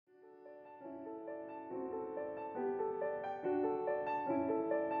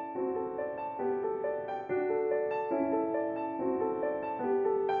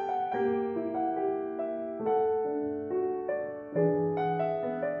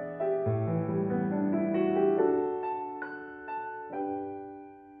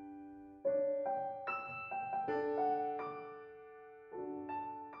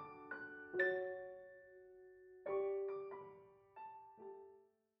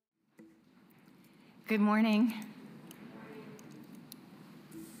Good morning.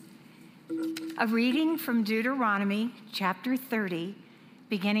 A reading from Deuteronomy chapter 30,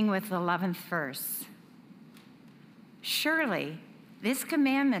 beginning with the 11th verse. Surely this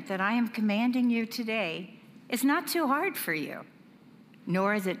commandment that I am commanding you today is not too hard for you,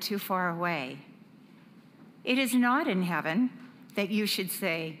 nor is it too far away. It is not in heaven that you should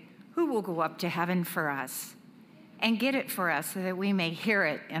say, "Who will go up to heaven for us?" and get it for us so that we may hear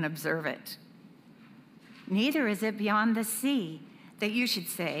it and observe it. Neither is it beyond the sea that you should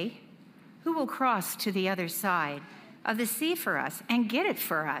say, "Who will cross to the other side of the sea for us and get it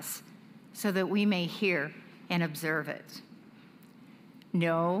for us so that we may hear and observe it?"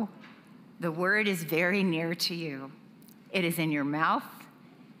 No, the word is very near to you. It is in your mouth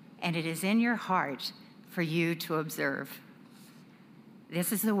and it is in your heart for you to observe.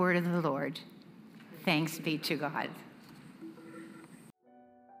 This is the word of the Lord. Thanks be to God.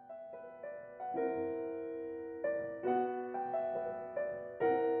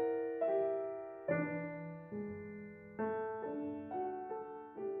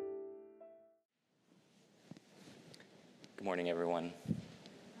 Good morning, everyone.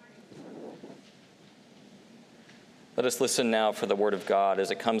 Let us listen now for the word of God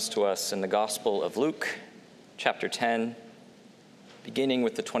as it comes to us in the Gospel of Luke, chapter 10, beginning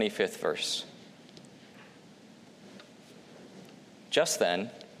with the 25th verse. Just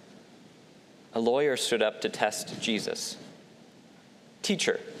then, a lawyer stood up to test Jesus.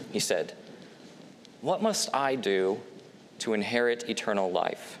 "Teacher," he said, "what must I do to inherit eternal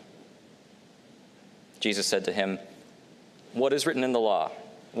life?" Jesus said to him, "What is written in the law?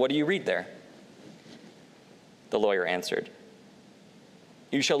 What do you read there?" The lawyer answered,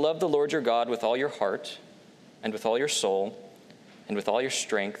 "You shall love the Lord your God with all your heart, and with all your soul, and with all your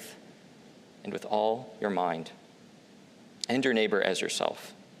strength, and with all your mind, and your neighbor as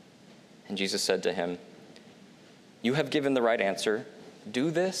yourself." And Jesus said to him, "You have given the right answer.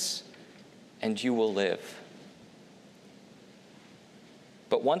 Do this, and you will live."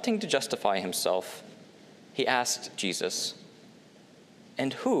 But wanting to justify himself, he asked Jesus,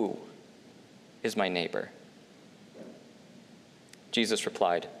 "And who is my neighbor?" Jesus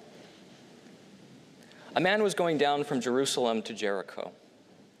replied, "A man was going down from Jerusalem to Jericho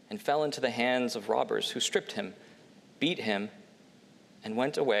and fell into the hands of robbers who stripped him, beat him, and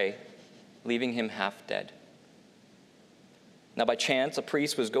went away, leaving him half dead. Now by chance a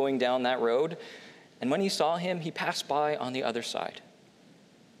priest was going down that road, and when he saw him, he passed by on the other side.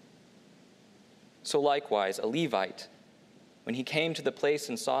 So likewise a Levite, when he came to the place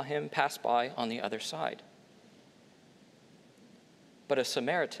and saw him, passed by on the other side. But a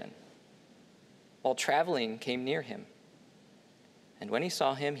Samaritan, while traveling, came near him, and when he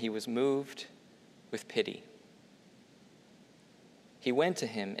saw him, he was moved with pity. He went to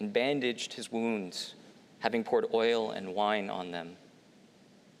him and bandaged his wounds, having poured oil and wine on them.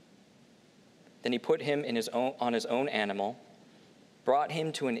 Then he put him on his own animal, brought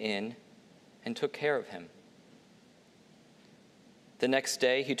him to an inn, and took care of him. The next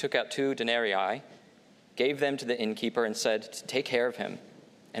day he took out 2 denarii, gave them to the innkeeper, and said, 'Take care of him,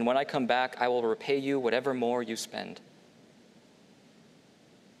 and when I come back, I will repay you whatever more you spend.'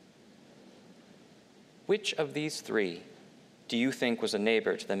 Which of these 3 do you think was a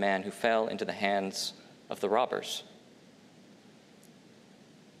neighbor to the man who fell into the hands of the robbers?"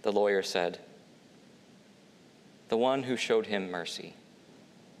 The lawyer said, "The one who showed him mercy."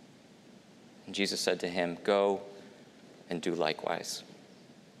 And Jesus said to him, "Go and do likewise."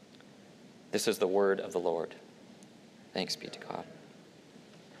 This is the word of the Lord. Thanks be to God.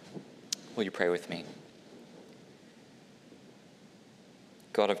 Will you pray with me?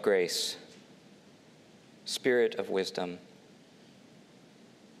 God of grace, Spirit of wisdom,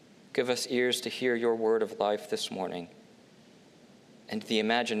 give us ears to hear your word of life this morning, and the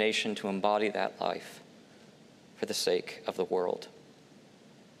imagination to embody that life for the sake of the world.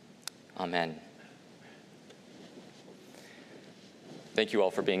 Amen. Thank you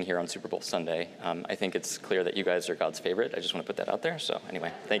all for being here on Super Bowl Sunday. I think it's clear that you guys are God's favorite. I just want to put that out there. So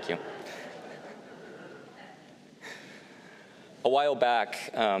anyway, thank you. A while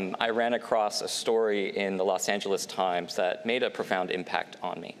back, I ran across a story in the Los Angeles Times that made a profound impact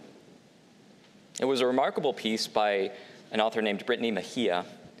on me. It was a remarkable piece by an author named Brittany Mejia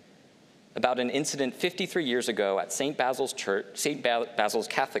about an incident 53 years ago at St. Basil's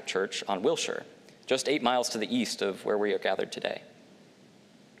Catholic Church on Wilshire, just 8 miles to the east of where we are gathered today.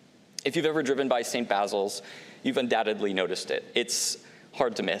 If you've ever driven by St. Basil's, you've undoubtedly noticed it. It's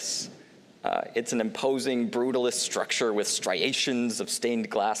hard to miss. It's an imposing, brutalist structure with striations of stained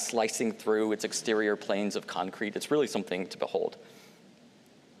glass slicing through its exterior planes of concrete. It's really something to behold.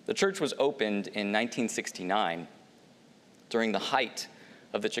 The church was opened in 1969 during the height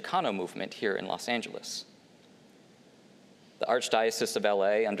of the Chicano movement here in Los Angeles. The Archdiocese of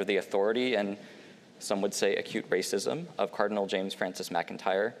LA, under the authority and some would say acute racism of Cardinal James Francis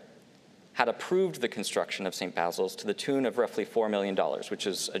McIntyre, had approved the construction of St. Basil's to the tune of roughly $4 million, which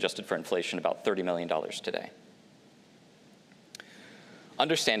is adjusted for inflation about $30 million today.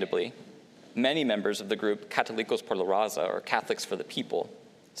 Understandably, many members of the group Católicos por la Raza, or Catholics for the People,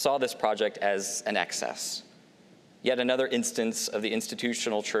 saw this project as an excess, yet another instance of the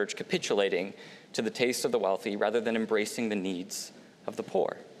institutional church capitulating to the taste of the wealthy rather than embracing the needs of the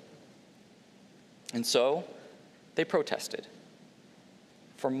poor. And so they protested.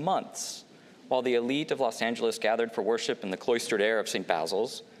 For months, while the elite of Los Angeles gathered for worship in the cloistered air of St.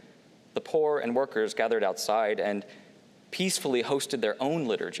 Basil's, the poor and workers gathered outside and peacefully hosted their own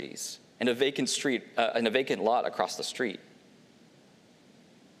liturgies in a vacant lot across the street.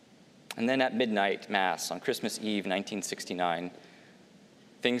 And then at midnight Mass on Christmas Eve, 1969,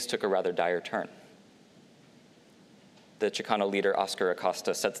 things took a rather dire turn. The Chicano leader Oscar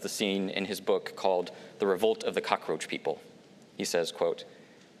Acosta sets the scene in his book called The Revolt of the Cockroach People. He says, quote,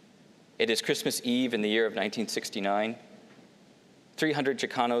 "It is Christmas Eve in the year of 1969. 300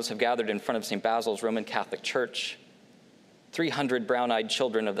 Chicanos have gathered in front of St. Basil's Roman Catholic Church. 300 brown-eyed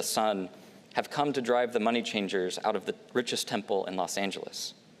children of the sun have come to drive the money changers out of the richest temple in Los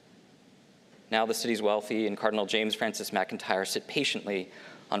Angeles. Now the city's wealthy and Cardinal James Francis McIntyre sit patiently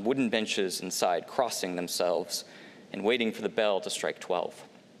on wooden benches inside, crossing themselves and waiting for the bell to strike 12.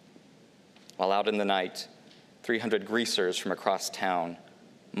 While out in the night, 300 greasers from across town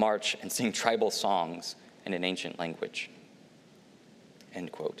march and sing tribal songs in an ancient language." End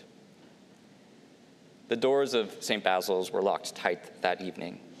quote. The doors of St. Basil's were locked tight that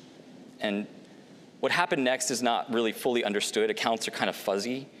evening. And what happened next is not really fully understood. Accounts are kind of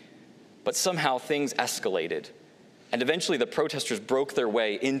fuzzy. But somehow things escalated. And eventually the protesters broke their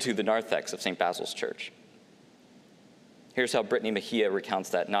way into the narthex of St. Basil's Church. Here's how Brittany Mejia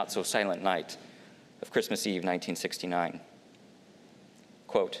recounts that not-so-silent night of Christmas Eve, 1969.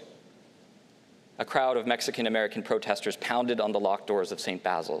 Quote, "A crowd of Mexican-American protesters pounded on the locked doors of St.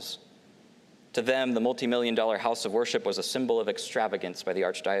 Basil's. To them, the multi-million-dollar house of worship was a symbol of extravagance by the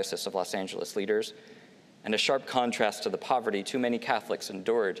Archdiocese of Los Angeles leaders and a sharp contrast to the poverty too many Catholics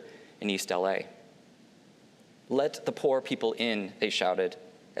endured in East LA. Let the poor people in, they shouted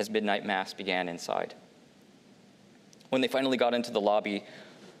as midnight Mass began inside. When they finally got into the lobby,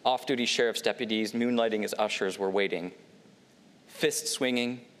 off-duty sheriff's deputies moonlighting as ushers were waiting. Fist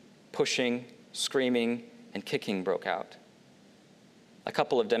swinging, pushing, screaming, and kicking broke out. A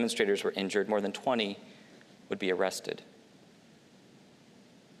couple of demonstrators were injured. More than 20 would be arrested.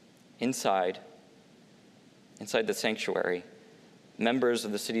 Inside the sanctuary, members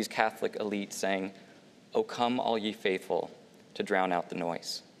of the city's Catholic elite sang, "O come all ye faithful," to drown out the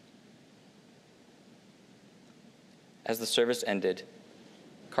noise. As the service ended,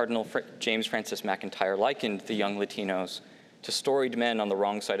 Cardinal James Francis McIntyre likened the young Latinos to storied men on the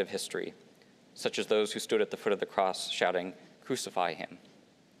wrong side of history, such as those who stood at the foot of the cross shouting, "Crucify him."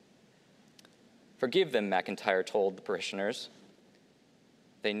 "Forgive them," McIntyre told the parishioners.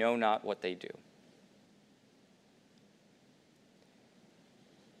 "They know not what they do."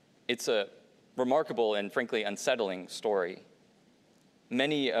 It's a remarkable and frankly unsettling story.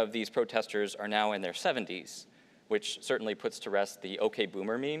 Many of these protesters are now in their 70s, which certainly puts to rest the "okay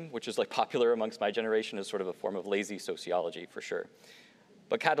boomer" meme, which is like popular amongst my generation as sort of a form of lazy sociology for sure.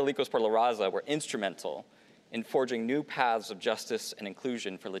 But Católicos por la Raza were instrumental in forging new paths of justice and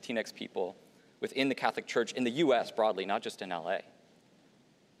inclusion for Latinx people within the Catholic Church in the US broadly, not just in LA.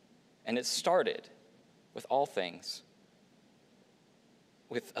 And it started with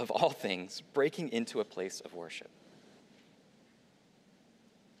of all things, breaking into a place of worship.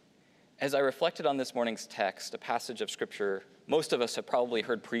 As I reflected on this morning's text, a passage of scripture most of us have probably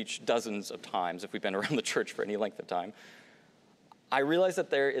heard preached dozens of times if we've been around the church for any length of time, I realize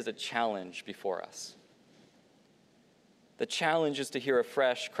that there is a challenge before us. The challenge is to hear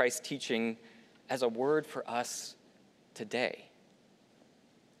afresh Christ's teaching as a word for us today,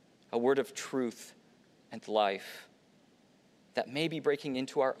 a word of truth and life that may be breaking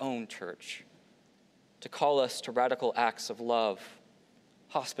into our own church, to call us to radical acts of love,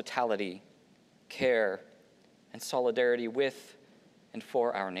 hospitality, care, and solidarity with and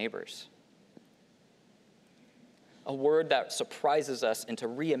for our neighbors. A word that surprises us into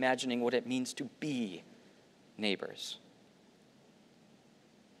reimagining what it means to be neighbors.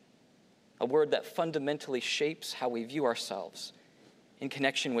 A word that fundamentally shapes how we view ourselves in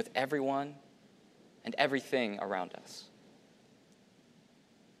connection with everyone and everything around us.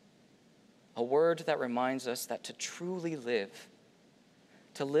 a word that reminds us that to truly live,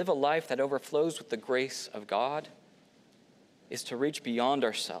 to live a life that overflows with the grace of God, is to reach beyond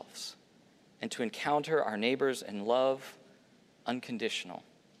ourselves and to encounter our neighbors in love, unconditional,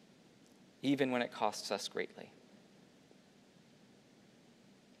 even when it costs us greatly.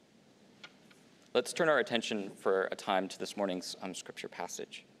 Let's turn our attention for a time to this morning's scripture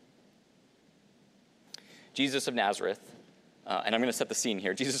passage. Jesus of Nazareth, and I'm going to set the scene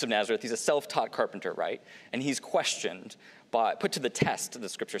here. Jesus of Nazareth, he's a self-taught carpenter, right? And he's questioned, put to the test, the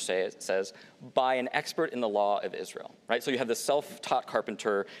scripture says, by an expert in the law of Israel, right? So you have this self-taught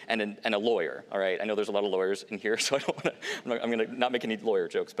carpenter and a lawyer, all right? I know there's a lot of lawyers in here, so I'm going to not make any lawyer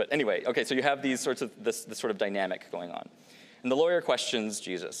jokes. But anyway, okay, so you have this sort of dynamic going on. And the lawyer questions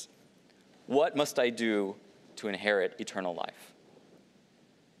Jesus, "What must I do to inherit eternal life?"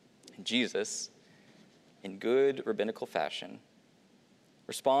 And Jesus, in good rabbinical fashion,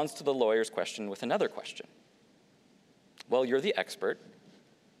 responds to the lawyer's question with another question. "Well, you're the expert.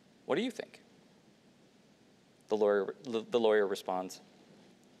 What do you think?" The lawyer responds,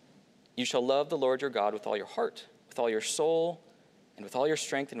 "You shall love the Lord your God with all your heart, with all your soul, and with all your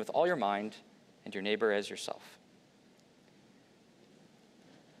strength, and with all your mind, and your neighbor as yourself."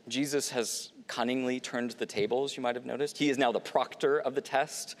 Jesus has cunningly turned the tables, you might have noticed. He is now the proctor of the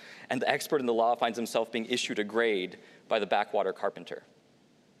test, and the expert in the law finds himself being issued a grade by the backwater carpenter.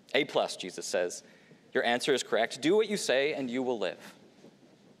 A+, Jesus says, "Your answer is correct. Do what you say, and you will live."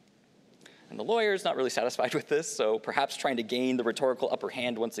 And the lawyer is not really satisfied with this, so perhaps trying to gain the rhetorical upper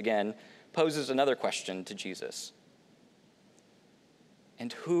hand once again, poses another question to Jesus.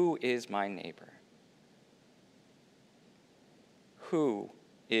 "And who is my neighbor?" Who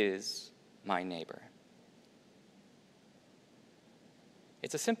is my neighbor?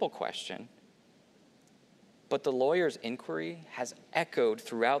 It's a simple question, but the lawyer's inquiry has echoed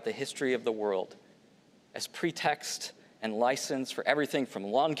throughout the history of the world as pretext and license for everything from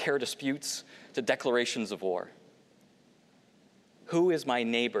lawn care disputes to declarations of war. Who is my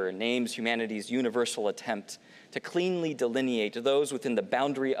neighbor names humanity's universal attempt to cleanly delineate those within the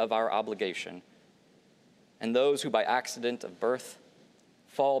boundary of our obligation and those who by accident of birth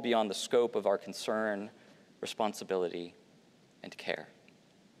fall beyond the scope of our concern, responsibility, and care.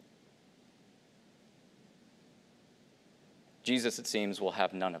 Jesus, it seems, will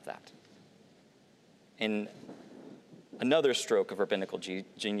have none of that. In another stroke of rabbinical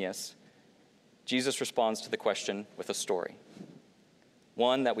genius, Jesus responds to the question with a story,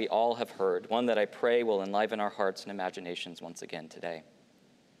 one that we all have heard, one that I pray will enliven our hearts and imaginations once again today.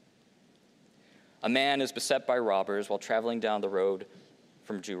 A man is beset by robbers while traveling down the road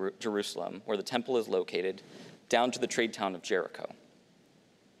from Jerusalem, where the temple is located, down to the trade town of Jericho.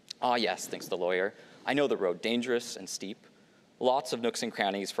 "Ah, yes," thinks the lawyer, "I know the road, dangerous and steep, lots of nooks and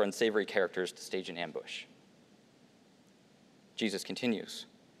crannies for unsavory characters to stage an ambush." Jesus continues,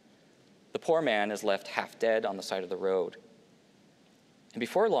 "The poor man is left half dead on the side of the road. And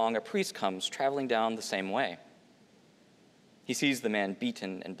before long, a priest comes traveling down the same way. He sees the man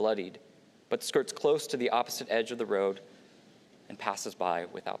beaten and bloodied, but skirts close to the opposite edge of the road and passes by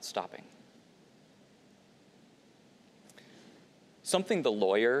without stopping." Something the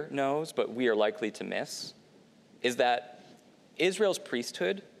lawyer knows, but we are likely to miss, is that Israel's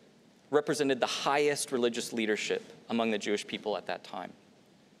priesthood represented the highest religious leadership among the Jewish people at that time.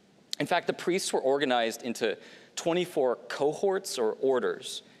 In fact, the priests were organized into 24 cohorts or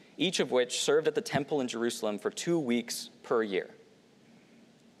orders, each of which served at the temple in Jerusalem for 2 weeks per year.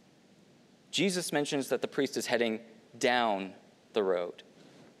 Jesus mentions that the priest is heading down the road.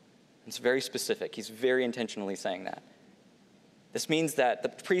 It's very specific. He's very intentionally saying that. This means that the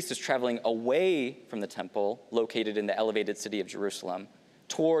priest is traveling away from the temple located in the elevated city of Jerusalem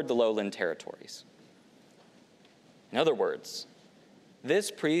toward the lowland territories. In other words,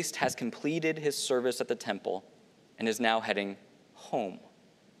 this priest has completed his service at the temple and is now heading home.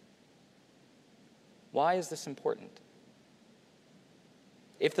 Why is this important?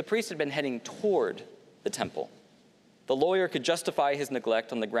 If the priest had been heading toward the temple, the lawyer could justify his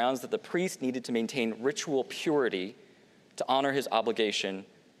neglect on the grounds that the priest needed to maintain ritual purity to honor his obligation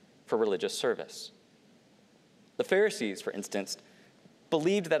for religious service. The Pharisees, for instance,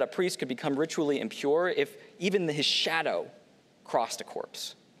 believed that a priest could become ritually impure if even his shadow crossed a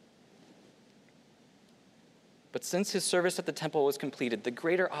corpse. But since his service at the temple was completed, the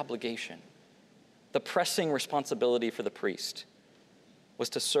greater obligation, the pressing responsibility for the priest, was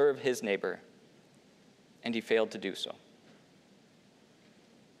to serve his neighbor, and he failed to do so.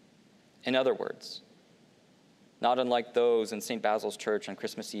 In other words, not unlike those in St. Basil's Church on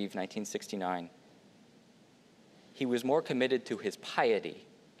Christmas Eve, 1969, he was more committed to his piety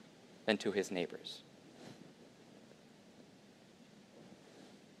than to his neighbors.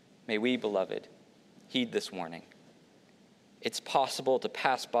 May we, beloved, heed this warning. It's possible to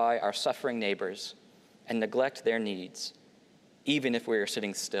pass by our suffering neighbors and neglect their needs, even if we are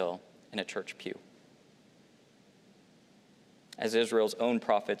sitting still in a church pew. As Israel's own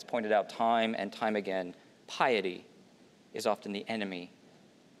prophets pointed out time and time again, piety is often the enemy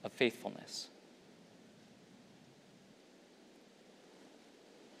of faithfulness.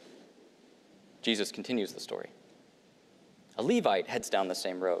 Jesus continues the story. A Levite heads down the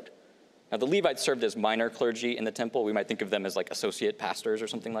same road. Now, the Levites served as minor clergy in the temple. We might think of them as like associate pastors or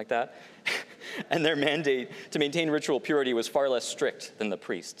something like that. And their mandate to maintain ritual purity was far less strict than the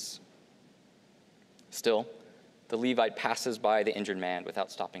priests. Still, the Levite passes by the injured man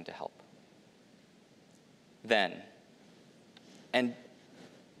without stopping to help. Then, and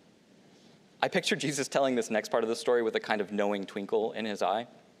I picture Jesus telling this next part of the story with a kind of knowing twinkle in his eye.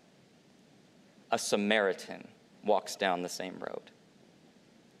 A Samaritan walks down the same road.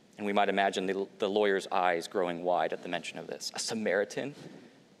 And we might imagine the lawyer's eyes growing wide at the mention of this. A Samaritan?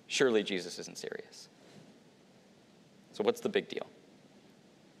 Surely Jesus isn't serious. So what's the big deal?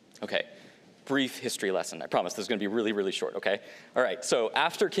 Okay, brief history lesson. I promise this is going to be really, really short, okay? All right, so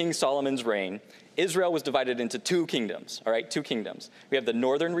after King Solomon's reign, Israel was divided into two kingdoms, all right? Two kingdoms. We have the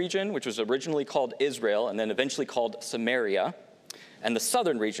northern region, which was originally called Israel and then eventually called Samaria, and the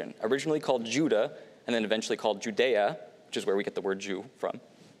southern region, originally called Judah and then eventually called Judea, which is where we get the word Jew from.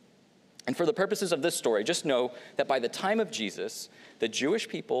 And for the purposes of this story, just know that by the time of Jesus, the Jewish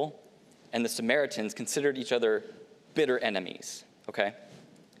people and the Samaritans considered each other bitter enemies, okay?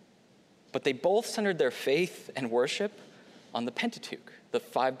 But they both centered their faith and worship on the Pentateuch, the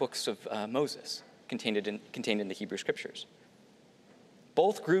 5 books of Moses contained in the Hebrew Scriptures.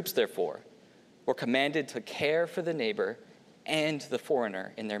 Both groups, therefore, were commanded to care for the neighbor and the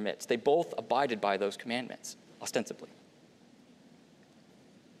foreigner in their midst. They both abided by those commandments, ostensibly.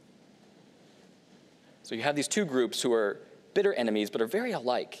 So you have these two groups who are bitter enemies, but are very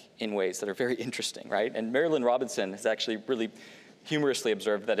alike in ways that are very interesting, right? And Marilyn Robinson has actually really humorously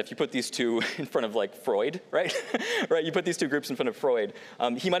observed that if you put these two in front of like Freud, right? Right, you put these two groups in front of Freud,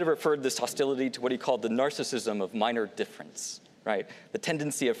 he might have referred this hostility to what he called the narcissism of minor difference, right? The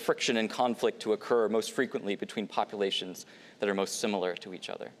tendency of friction and conflict to occur most frequently between populations that are most similar to each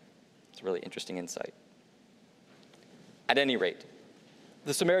other. It's a really interesting insight. At any rate,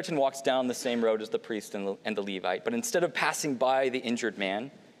 the Samaritan walks down the same road as the priest and the Levite, but instead of passing by the injured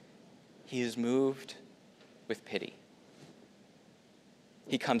man, he is moved with pity.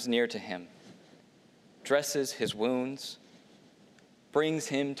 He comes near to him, dresses his wounds, brings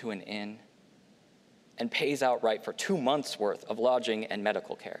him to an inn, and pays outright for 2 months' worth of lodging and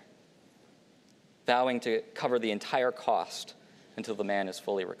medical care, vowing to cover the entire cost until the man is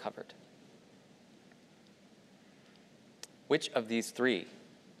fully recovered. Which of these three,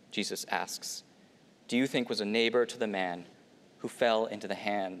 Jesus asks, do you think was a neighbor to the man who fell into the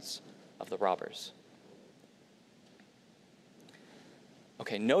hands of the robbers?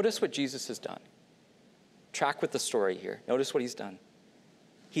 Okay, notice what Jesus has done. Track with the story here. Notice what he's done.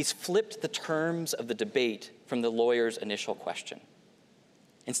 He's flipped the terms of the debate from the lawyer's initial question.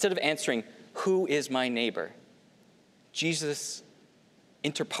 Instead of answering, who is my neighbor? Jesus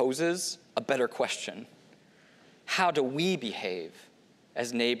interposes a better question. How do we behave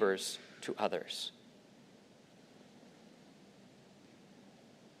as neighbors to others?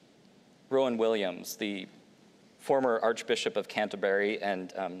 Rowan Williams, the former Archbishop of Canterbury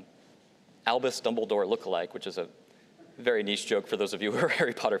and Albus Dumbledore lookalike, which is a very niche joke for those of you who are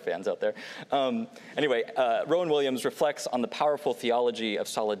Harry Potter fans out there. Rowan Williams reflects on the powerful theology of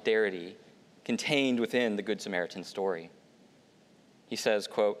solidarity contained within the Good Samaritan story. He says,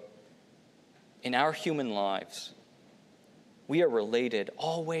 quote, "In our human lives, we are related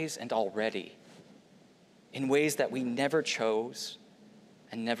always and already in ways that we never chose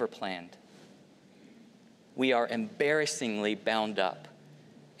and never planned. We are embarrassingly bound up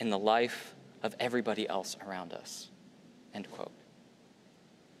in the life of everybody else around us." End quote.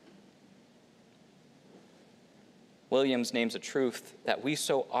 Williams names a truth that we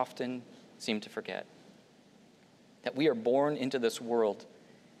so often seem to forget, that we are born into this world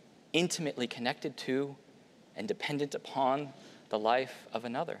intimately connected to and dependent upon the life of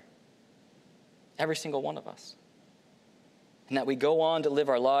another, every single one of us, and that we go on to live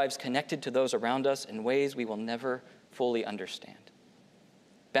our lives connected to those around us in ways we will never fully understand,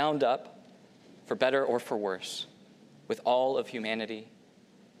 bound up, for better or for worse, with all of humanity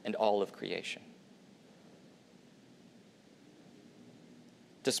and all of creation.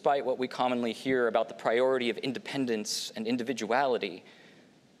 Despite what we commonly hear about the priority of independence and individuality,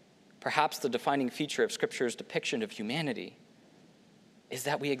 Perhaps the defining feature of Scripture's depiction of humanity is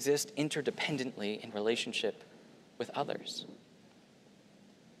that we exist interdependently in relationship with others.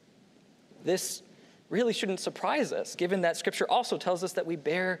 This really shouldn't surprise us, given that Scripture also tells us that we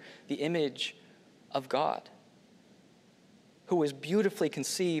bear the image of God, who was beautifully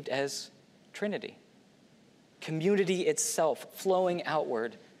conceived as Trinity, community itself flowing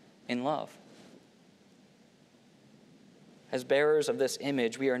outward in love. As bearers of this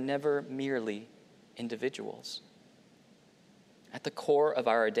image, we are never merely individuals. At the core of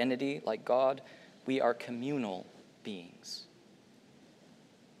our identity, like God, we are communal beings.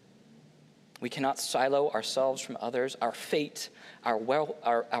 We cannot silo ourselves from others. Our fate, our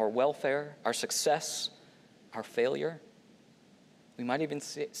welfare, our success, our failure, we might even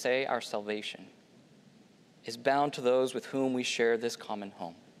say our salvation, is bound to those with whom we share this common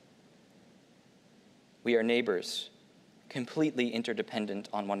home. We are neighbors, completely interdependent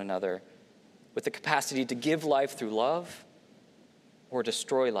on one another, with the capacity to give life through love or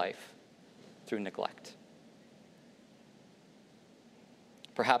destroy life through neglect.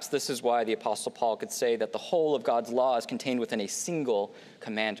 Perhaps this is why the Apostle Paul could say that the whole of God's law is contained within a single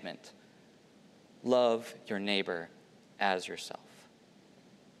commandment: love your neighbor as yourself.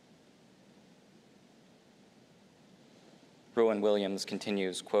 Rowan Williams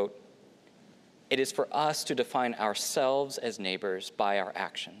continues, quote, "It is for us to define ourselves as neighbors by our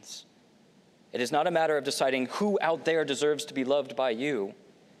actions. It is not a matter of deciding who out there deserves to be loved by you.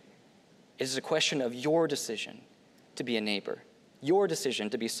 It is a question of your decision to be a neighbor, your decision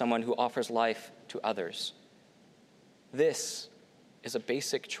to be someone who offers life to others. This is a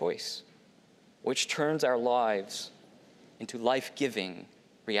basic choice which turns our lives into life-giving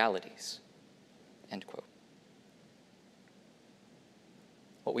realities." End quote.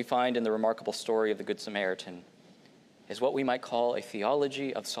 What we find in the remarkable story of the Good Samaritan is what we might call a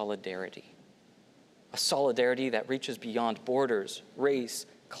theology of solidarity, a solidarity that reaches beyond borders, race,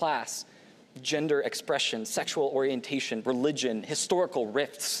 class, gender expression, sexual orientation, religion, historical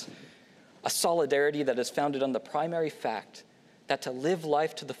rifts, a solidarity that is founded on the primary fact that to live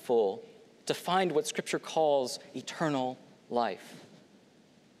life to the full, to find what Scripture calls eternal life,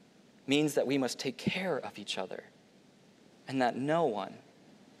 means that we must take care of each other, and that no one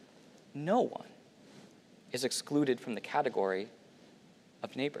is excluded from the category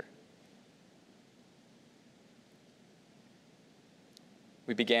of neighbor.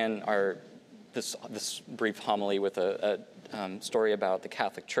 We began this brief homily with a story about the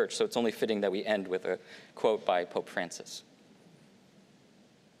Catholic Church, so it's only fitting that we end with a quote by Pope Francis.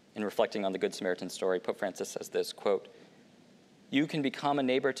 In reflecting on the Good Samaritan story, Pope Francis says this, quote, "You can become a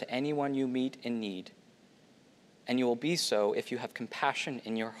neighbor to anyone you meet in need, and you will be so if you have compassion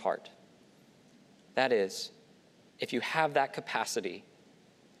in your heart. That is, if you have that capacity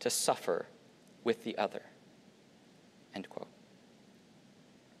to suffer with the other." End quote.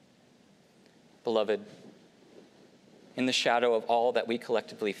 Beloved, in the shadow of all that we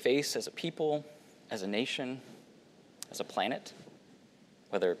collectively face as a people, as a nation, as a planet,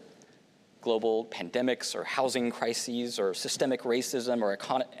 whether global pandemics or housing crises or systemic racism or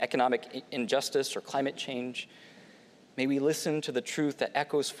economic injustice or climate change, may we listen to the truth that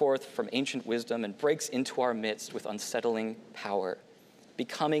echoes forth from ancient wisdom and breaks into our midst with unsettling power,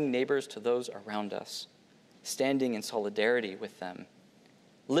 becoming neighbors to those around us, standing in solidarity with them,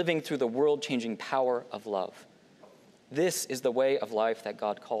 living through the world-changing power of love. This is the way of life that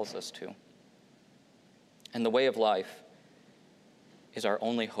God calls us to. And the way of life is our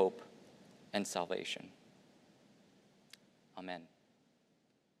only hope and salvation. Amen.